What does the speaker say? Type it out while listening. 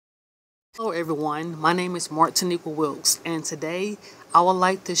Hello everyone, my name is Martinequa Wilks, and today I would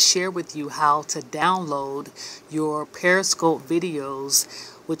like to share with you how to download your Periscope videos,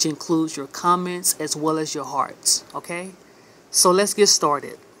 which includes your comments as well as your hearts. Okay, so let's get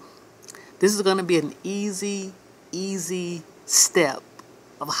started. This is going to be an easy step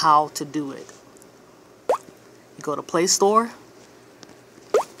of how to do it. You go to Play Store.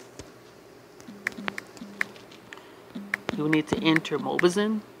 You will need to enter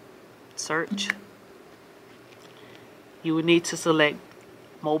Mobizen. Search. You will need to select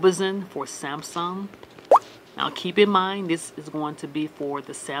Mobizen for Samsung. Now keep in mind this is going to be for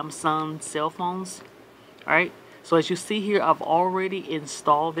the Samsung cell phones. Alright, so as you see here, I've already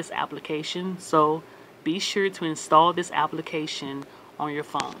installed this application, so be sure to install this application on your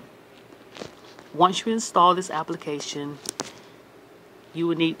phone. Once you install this application, you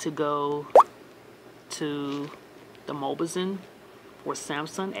will need to go to the Mobizen for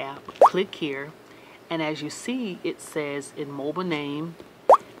Samsung app. Click here, and as you see, it says in mobile name,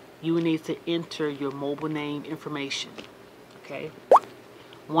 you will need to enter your mobile name information. Okay,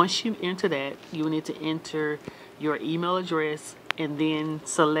 once you enter that, you will need to enter your email address and then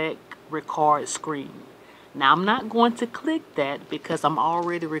select record screen. Now I'm not going to click that because I'm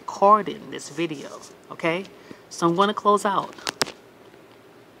already recording this video. Okay, so I'm going to close out.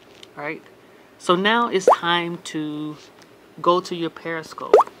 Alright, so now it's time to go to your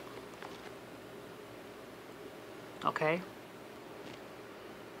Periscope. Okay.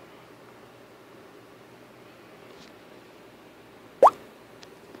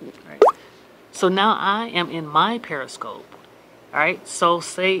 Alright. So now I am in my Periscope. Alright, so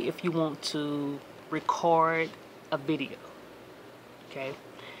say if you want to record a video. Okay.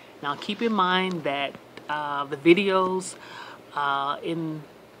 Now keep in mind that the videos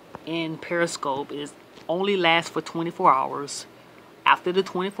in Periscope only last for 24 hours. After the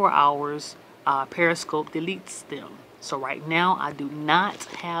 24 hours, Periscope deletes them. So right now I do not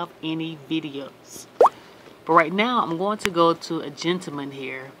have any videos. But right now I'm going to go to a gentleman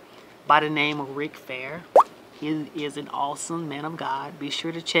here by the name of Rick Fair. He is an awesome man of God. Be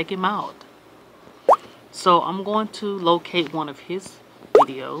sure to check him out. So I'm going to locate one of his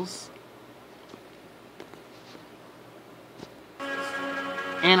videos.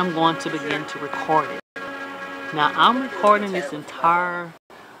 And I'm going to begin to record it. Now I'm recording this entire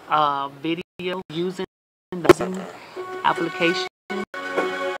video using the application,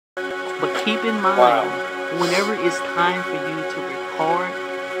 but keep in mind, whenever it's time for you to record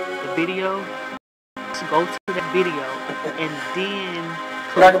the video, just go to that video and then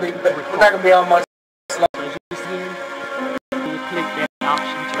click record. We're not gonna be on much. So as you see here, you click that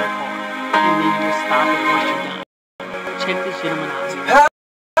option to record, and then you will stop it once you're done. Check this gentleman out here.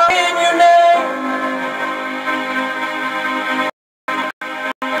 In your name.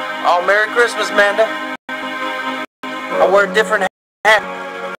 Oh, Merry Christmas, Amanda. I wear a different hat.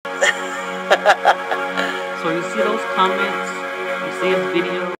 So you see those comments, you see his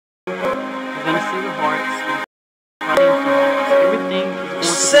video, you're gonna see the hearts, everything is going to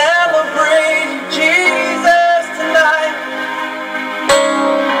celebrate Jesus tonight.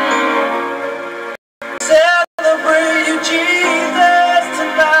 Celebrate you, Jesus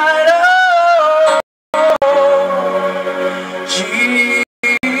tonight. Oh, Jesus.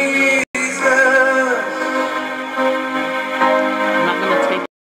 I'm not going to take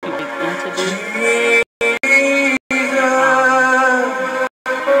you into this.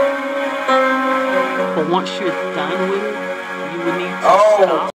 But once you're done with it, you will need to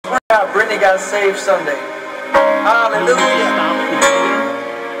stop. Oh, Brittany got saved Sunday. Hallelujah. Stop the video.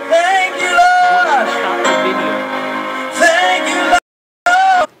 Thank you, Lord. Stop the video. Thank you,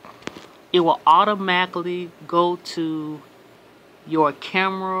 Lord. It will automatically go to your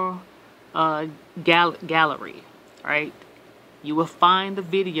camera gallery, right? You will find the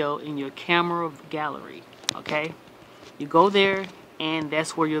video in your camera gallery, okay? You go there, and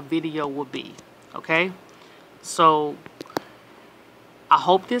that's where your video will be, okay? So I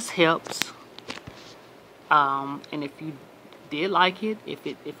hope this helps. And if you did like it, if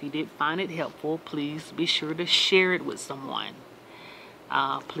you did find it helpful, please be sure to share it with someone.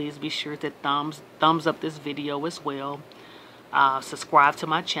 Please be sure to thumbs up this video as well. Subscribe to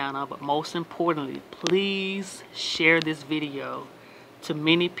my channel, but most importantly, please share this video to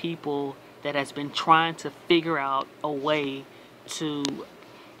many people that has been trying to figure out a way to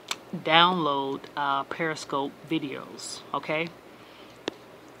download Periscope videos. Okay,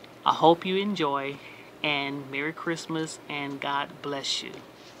 I hope you enjoy, and Merry Christmas and God bless you.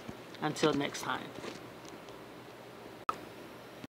 Until next time.